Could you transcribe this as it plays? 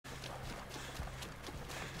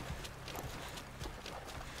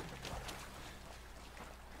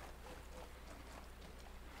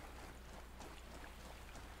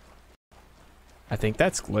I think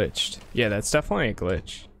that's glitched. Yeah, that's definitely a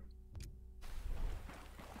glitch.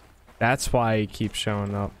 That's why he keeps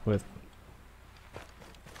showing up with...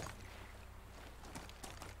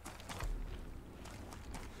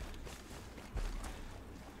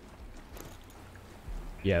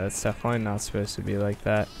 Yeah, that's definitely not supposed to be like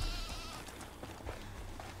that.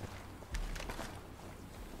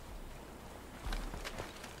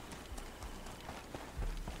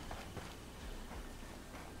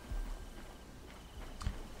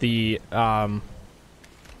 The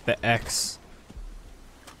X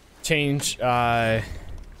change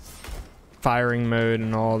firing mode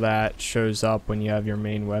and all that shows up when you have your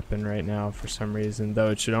main weapon right now for some reason, though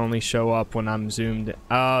it should only show up when I'm zoomed in.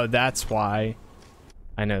 Oh, that's why.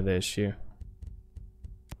 I know the issue.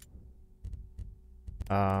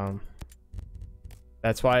 That's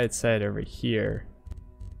why it said over here.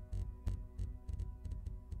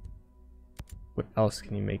 What else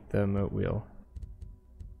can you make the emote wheel?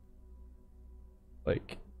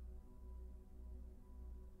 Like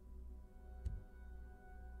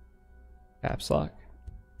caps lock.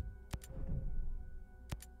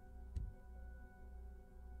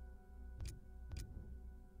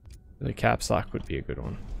 The caps lock would be a good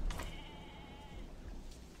one.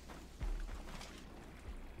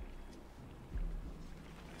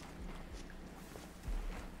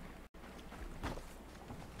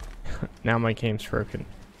 Now my game's broken.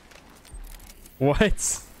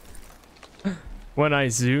 What? When I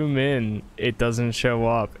zoom in, it doesn't show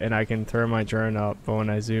up, and I can throw my drone up, but when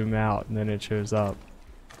I zoom out, and then it shows up.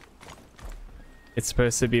 It's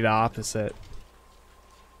supposed to be the opposite.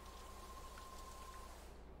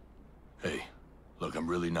 Hey, look, I'm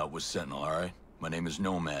really not with Sentinel, alright? My name is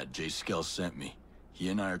Nomad. Jay Skell sent me. He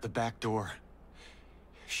and I are at the back door.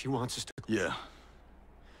 She wants us to... Yeah.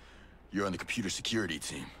 You're on the computer security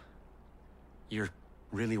team. You're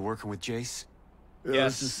really working with Jace? Yeah, Yes.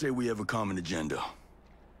 let's just say we have a common agenda.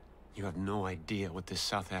 You have no idea what this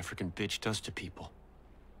South African bitch does to people.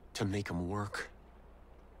 To make them work.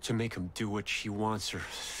 To make them do what she wants or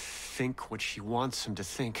think what she wants them to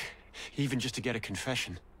think. Even just to get a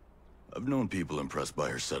confession. I've known people impressed by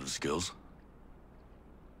her set of skills.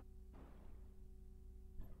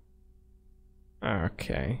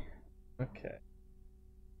 Okay. Okay.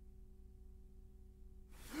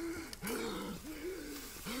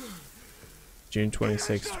 June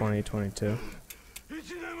 26, 2022.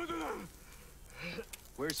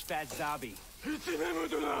 Where's Fat Zabi?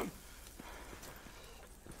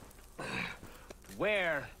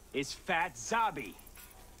 Where is Fat Zabi?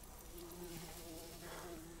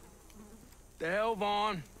 The hell,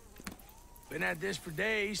 Vaughn? Been at this for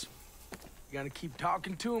days. You gotta keep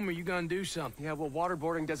talking to him or you gonna do something. Yeah, well,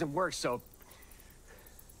 waterboarding doesn't work, so...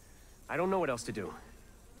 I don't know what else to do.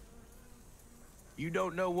 You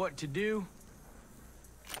don't know what to do?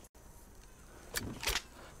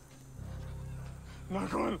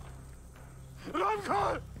 Walker.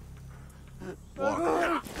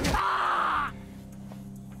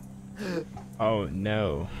 Oh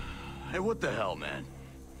no. Hey, what the hell, man?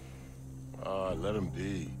 Let him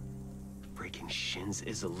be. Breaking shins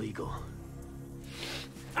is illegal.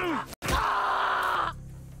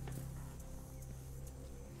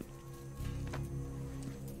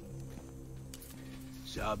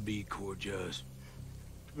 Zabi Corjas.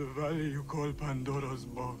 The valley you call Pandora's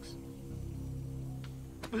box.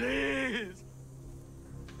 Please!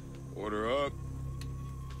 Order up.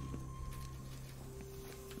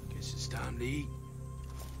 Guess it's time to eat.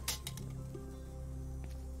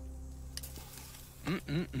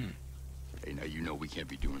 Hey, now you know we can't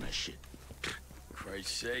be doing that shit.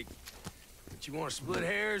 Christ's sake. But you want to split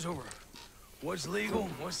hairs over what's legal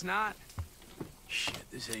and what's not? Shit,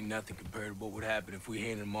 this ain't nothing compared to what would happen if we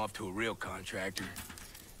handed him off to a real contractor.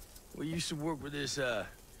 We used to work with this,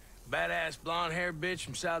 badass blonde-haired bitch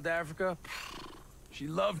from South Africa. She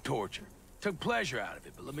loved torture. Took pleasure out of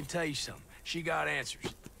it, but let me tell you something. She got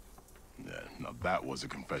answers. Yeah, now that was a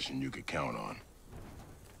confession you could count on.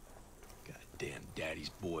 Goddamn daddy's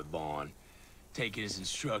boy, Vaughn. Taking his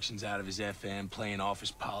instructions out of his FM, playing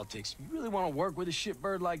office politics. You really want to work with a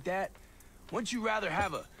shitbird like that? Wouldn't you rather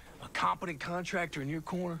have a competent contractor in your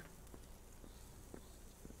corner?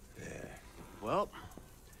 Yeah. Well,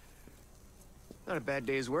 not a bad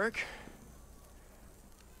day's work.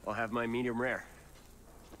 I'll have my medium rare.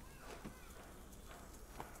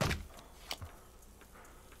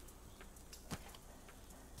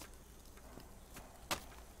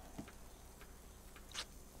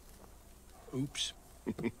 Oops.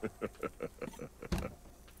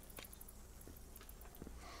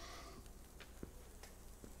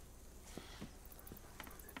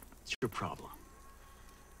 It's your problem.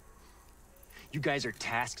 You guys are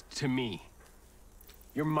tasked to me.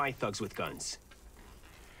 You're my thugs with guns.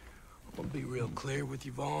 I'm gonna be real clear with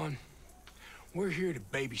you, Vaughn. We're here to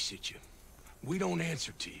babysit you. We don't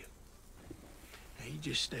answer to you. Now, you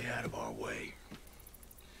just stay out of our way.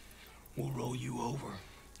 We'll roll you over.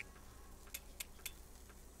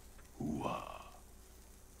 Ooh-ah.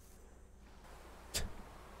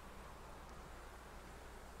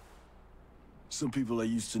 Some people I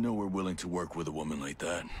used to know were willing to work with a woman like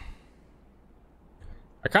that.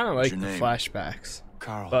 I kind of like your the name? flashbacks,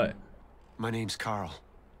 Carl. but My name's Carl.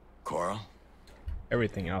 Carl,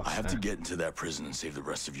 everything else. I have to get into that prison and save the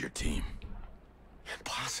rest of your team.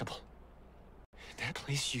 Impossible. That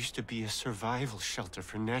place used to be a survival shelter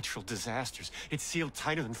for natural disasters. It's sealed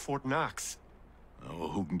tighter than Fort Knox. Well,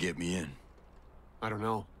 who can get me in? I don't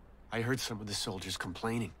know. I heard some of the soldiers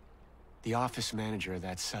complaining. The office manager of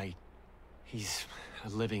that site, he's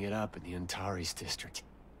living it up in the Antares district.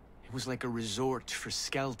 It was like a resort for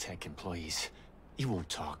Skeltech employees. He won't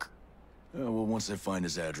talk. Well, once I find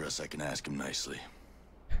his address, I can ask him nicely.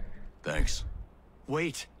 Thanks.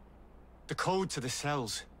 Wait. The code to the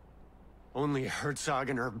cells. Only Herzog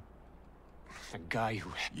and her... The guy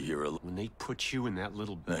who... You hear a... When they put you in that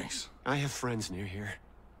little... Thanks. I have friends near here.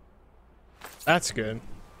 That's good.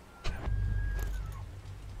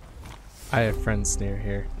 I have friends near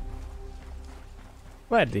here.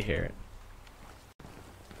 Glad to hear it.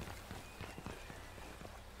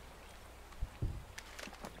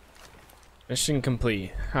 Mission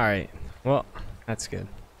complete. Alright. Well, that's good.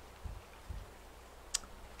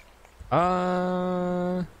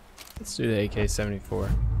 Let's do the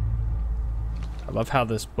AK-74. I love how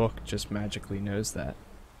this book just magically knows that.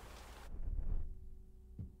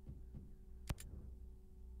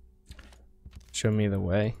 Show me the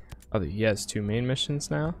way. Oh, he has 2 main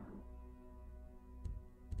missions now.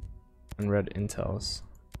 Unread intels.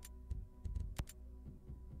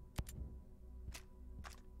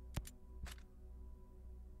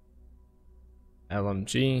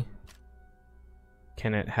 LMG.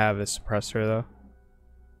 Can it have a suppressor though?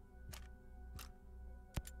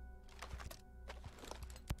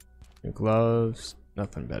 New gloves.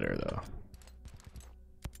 Nothing better though.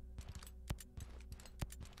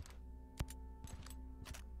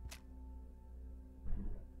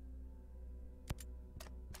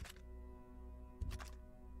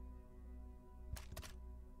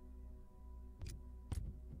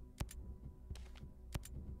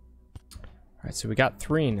 Alright, so we got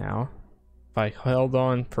 3 now. If I held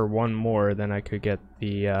on for 1 more, then I could get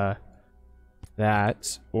the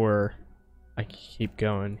that, or I could keep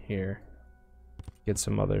going here. Get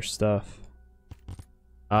some other stuff.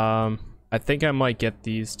 I think I might get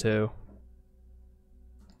these 2.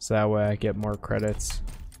 So that way I get more credits.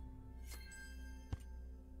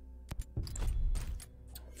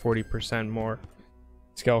 40% more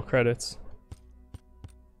scale credits.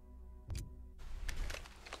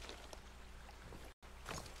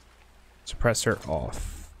 Suppressor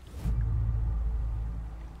off.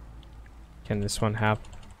 Can this one have?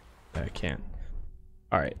 No, I can't.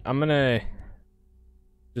 Alright, I'm gonna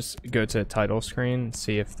just go to the title screen and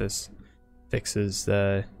see if this fixes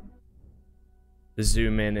the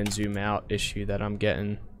zoom in and zoom out issue that I'm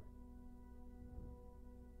getting.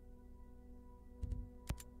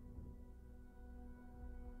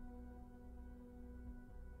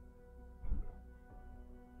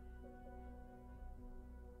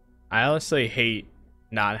 I honestly hate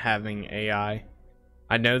not having AI.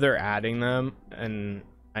 I know they're adding them and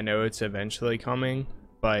I know it's eventually coming,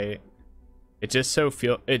 but it just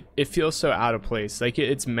it feels so out of place. Like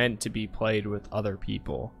it's meant to be played with other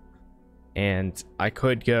people. And I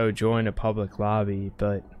could go join a public lobby,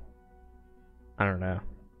 but I don't know.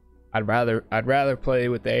 I'd rather play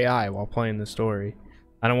with AI while playing the story.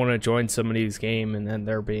 I don't want to join somebody's game and then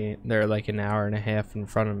they're like an hour and a half in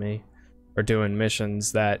front of me. Or doing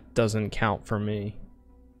missions that doesn't count for me.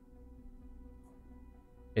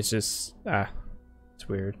 It's just it's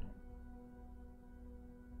weird.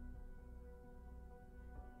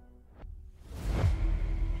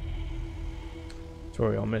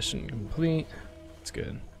 Tutorial mission complete. It's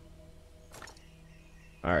good.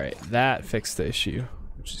 Alright, that fixed the issue,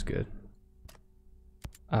 which is good.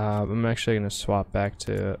 I'm actually gonna swap back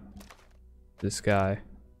to this guy.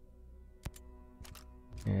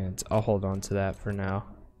 And I'll hold on to that for now.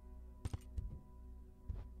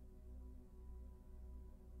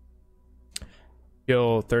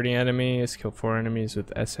 Kill 30 enemies, kill 4 enemies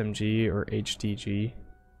with SMG or HDG.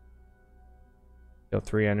 Kill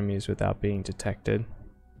 3 enemies without being detected.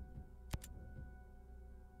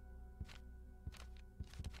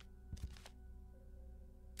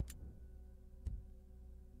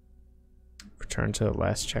 For return to the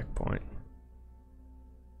last checkpoint.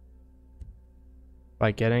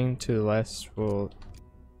 By getting to the last, we'll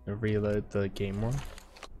reload the game one.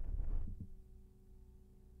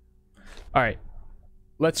 Alright,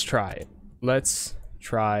 let's try it. Let's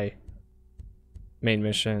try main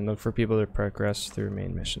mission. Look for people to progress through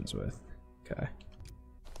main missions with. Okay.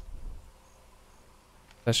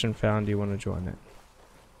 Session found. Do you want to join it?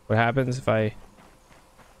 What happens if I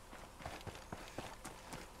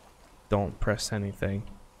don't press anything?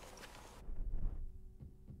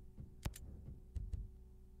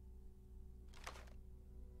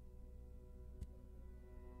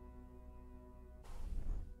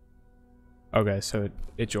 Okay, so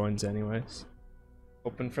it joins anyways.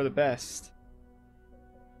 Hoping for the best.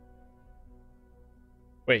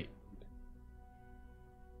 Wait.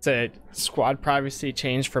 Said squad privacy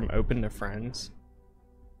changed from open to friends.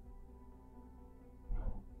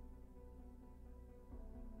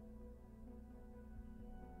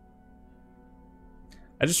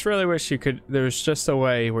 I just really wish you could, there's just a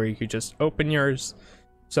way where you could just open yours.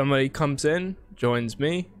 Somebody comes in, joins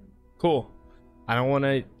me. Cool. I don't want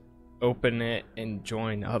to open it and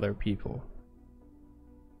join other people.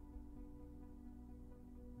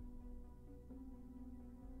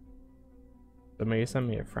 Somebody send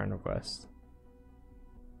me a friend request.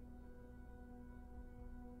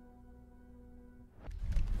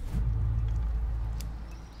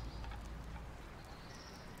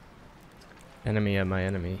 Enemy of my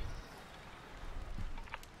enemy.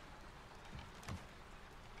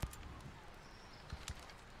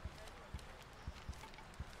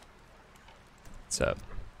 What's up?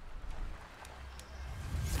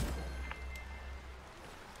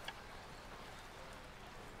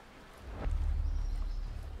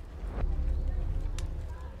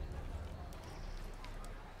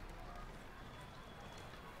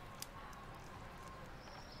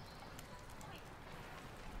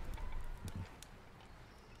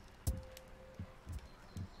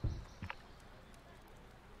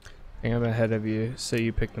 I think I'm ahead of you, so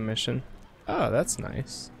you pick the mission. Oh, that's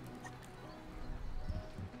nice.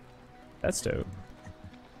 That's dope.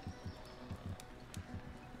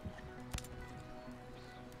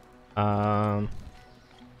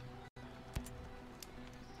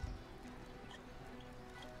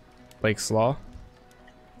 Blake's Law.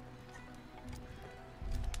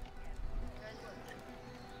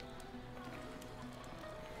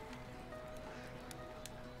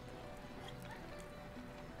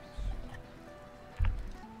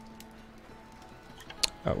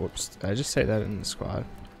 Oh, whoops. Did I just say that in the squad?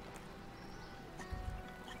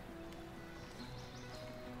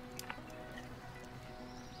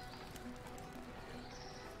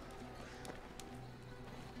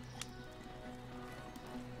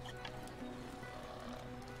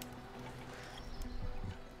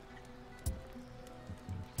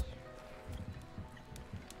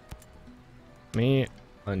 Let me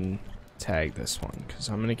untag this one because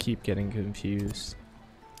I'm gonna keep getting confused.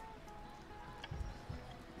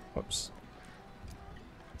 Whoops.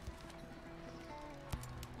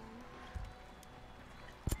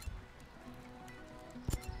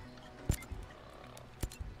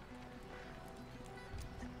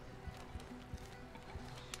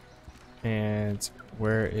 And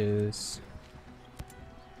where is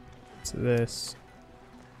this?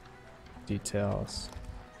 Details.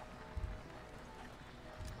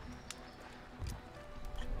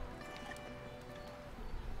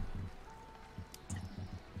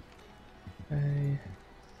 Okay.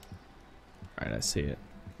 Alright, I see it.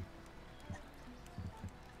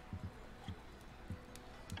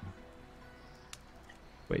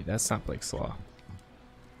 Wait, that's not Blake's Law.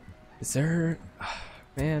 Is there...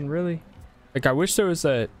 Man, really? Like, I wish there was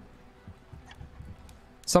a...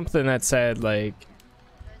 something that said, like...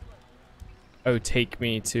 Oh, take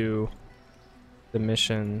me to the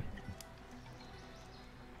mission.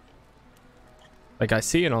 Like, I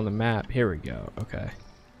see it on the map. Here we go. Okay.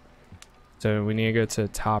 So we need to go to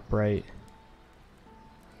top right.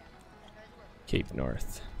 Cape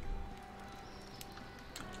North.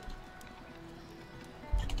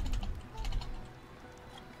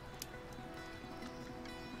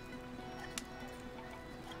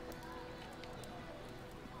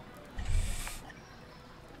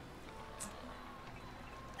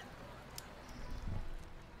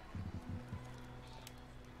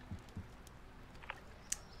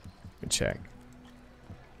 Let me check.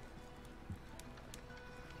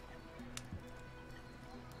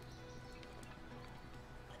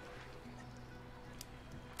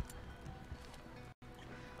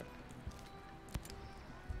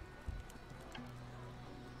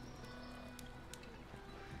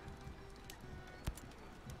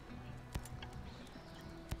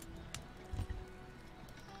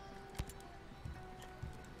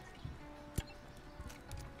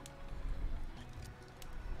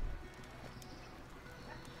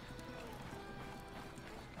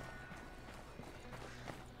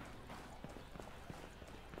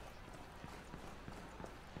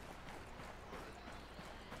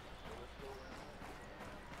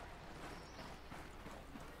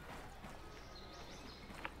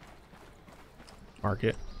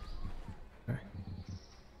 Market. Okay.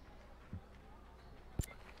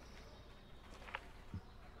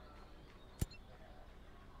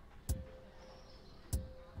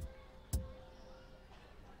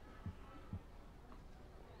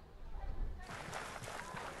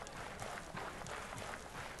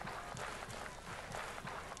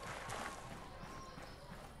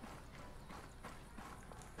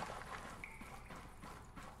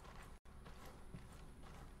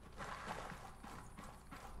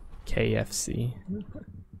 KFC.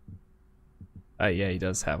 Yeah, he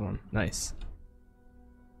does have one. Nice.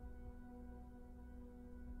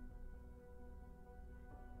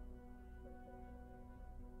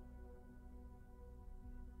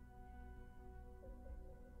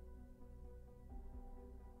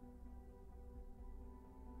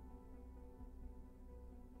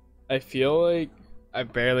 I feel like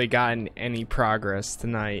I've barely gotten any progress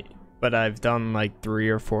tonight, but I've done like 3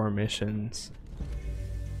 or 4 missions.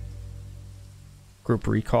 Group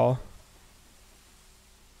recall.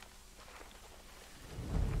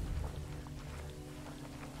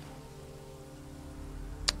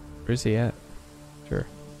 Where's he at? Sure.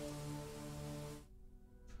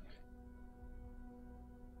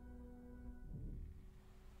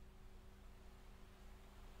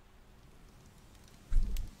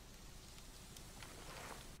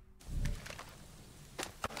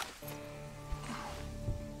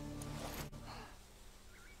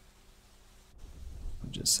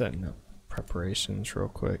 I'm just setting up preparations real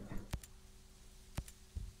quick.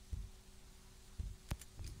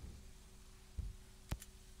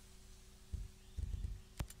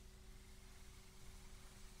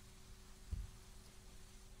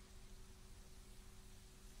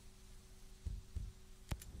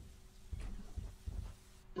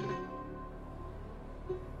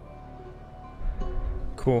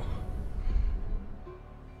 Cool.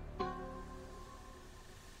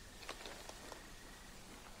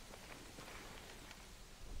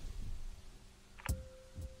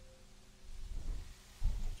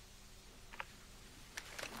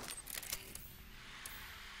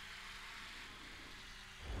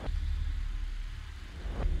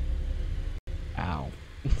 Ow.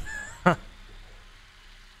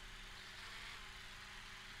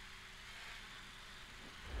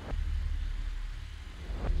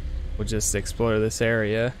 We'll just explore this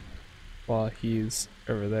area while he's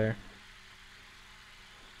over there.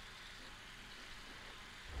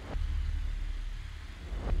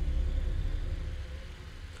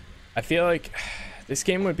 I feel like this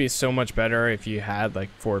game would be so much better if you had like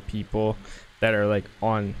 4 people that are like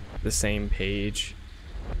on the same page.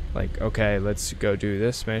 Like, okay, let's go do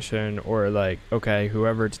this mission, or like, okay,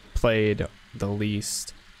 whoever played the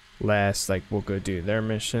least last, like, we'll go do their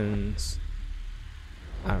missions.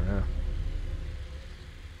 I don't know.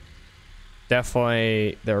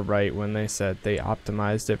 Definitely, they're right when they said they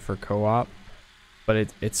optimized it for co-op,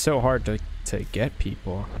 but it's so hard to get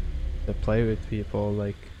people to play with people,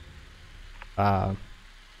 like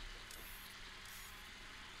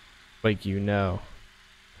you know.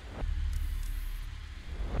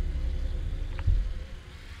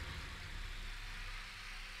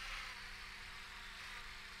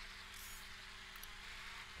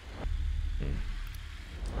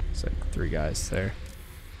 It's like 3 guys there.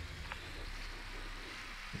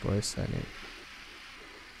 Voice I need.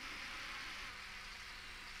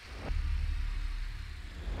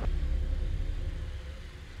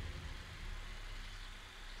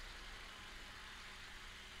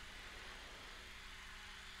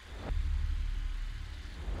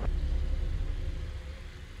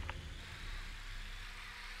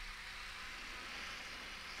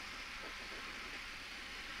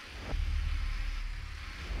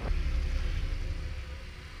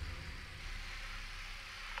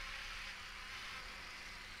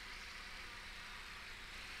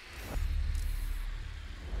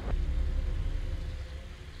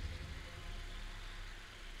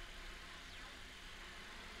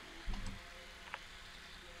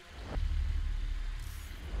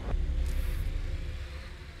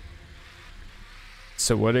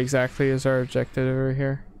 So what exactly is our objective over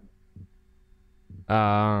here?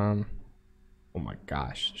 Oh my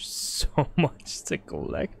gosh, there's so much to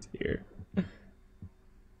collect here.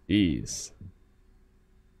 Jeez.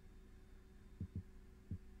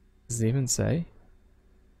 Does it even say?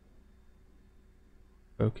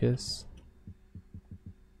 Focus.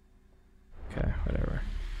 Okay, whatever.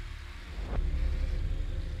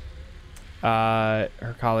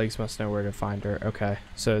 Her colleagues must know where to find her. Okay,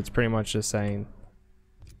 so it's pretty much just saying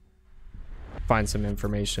find some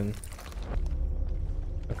information.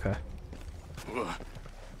 Okay.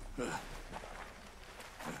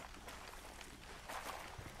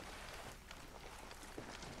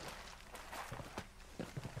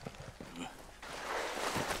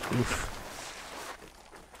 Oof.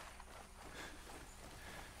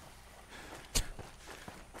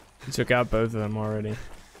 He took out both of them already.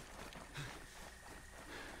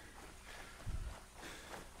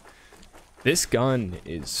 This gun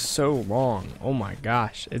is so long. Oh my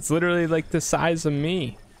gosh. It's literally like the size of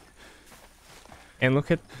me. And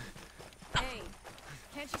look at... Hey,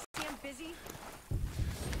 can't you see I'm busy?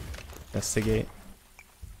 Investigate.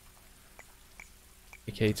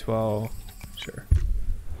 AK-12. Sure.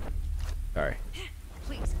 Sorry.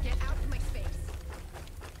 Please get out of my space.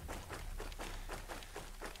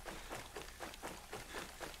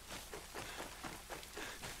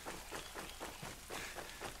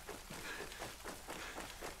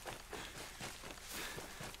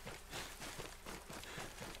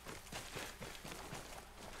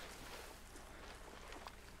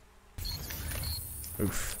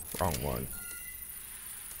 Oof. Wrong one.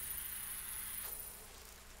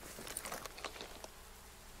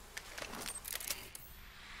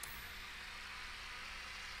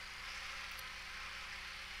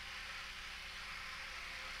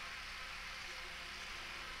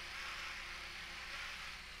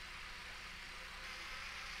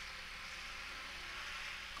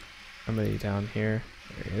 Somebody down here.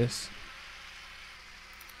 There he is.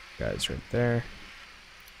 Guy's right there.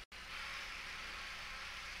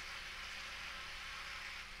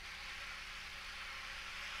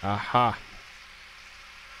 Aha.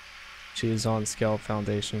 She is on Scale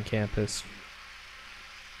Foundation campus.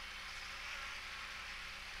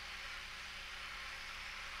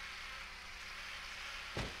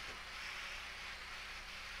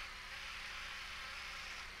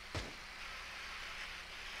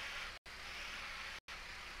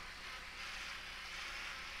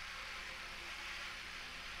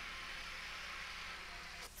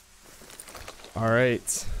 All right.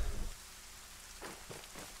 It's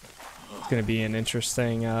gonna be an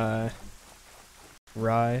interesting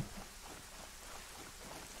ride.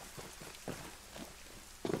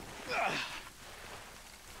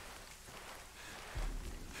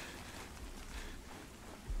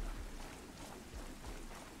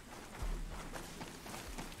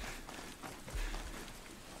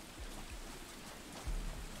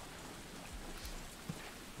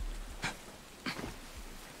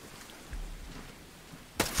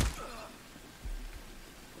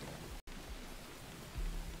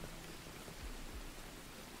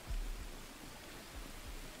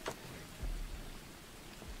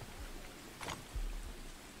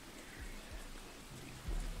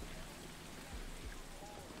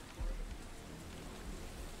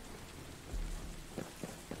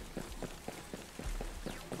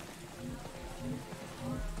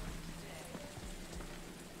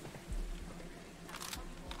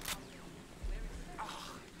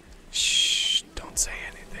 Shh, don't say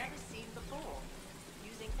anything. Never seen before.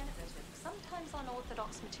 Using innovative, sometimes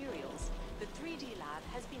unorthodox materials, the 3D lab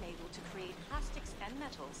has been able to create plastics and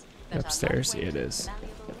metals that Upstairs, are it lightweight, is.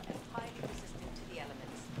 malleable, and highly resistant to the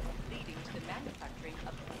elements, leading to the manufacturing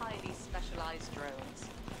of highly specialized drones.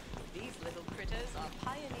 These little critters are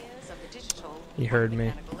pioneers of the digital You heard and me.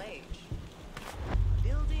 mechanical age.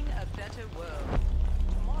 Building a better world.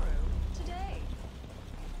 Tomorrow, today.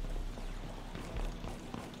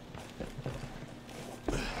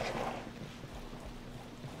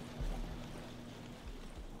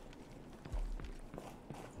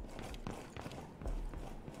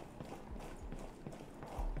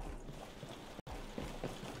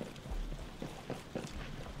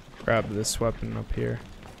 Grab this weapon up here.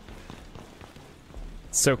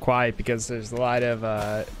 It's so quiet because there's a lot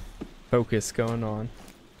of focus going on.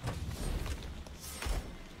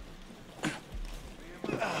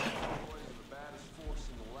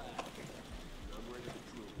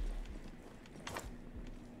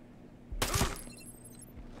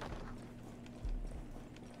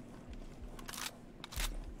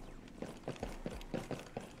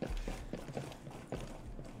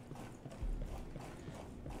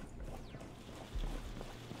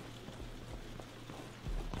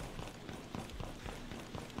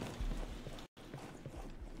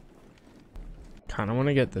 Kind of want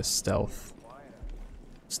to get this stealth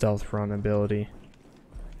run ability.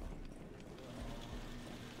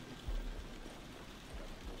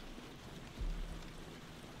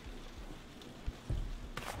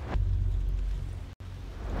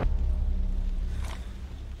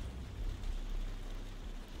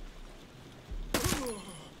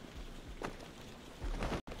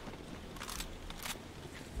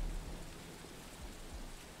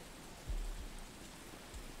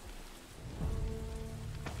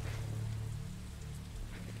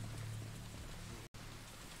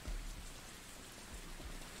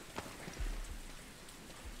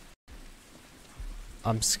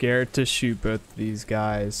 I'm scared to shoot both these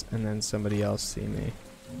guys and then somebody else see me.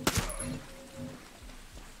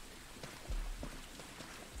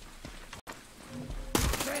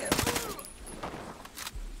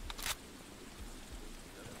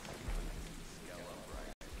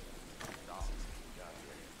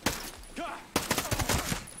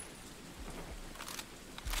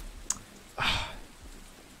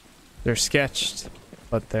 They're sketched,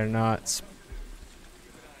 but they're not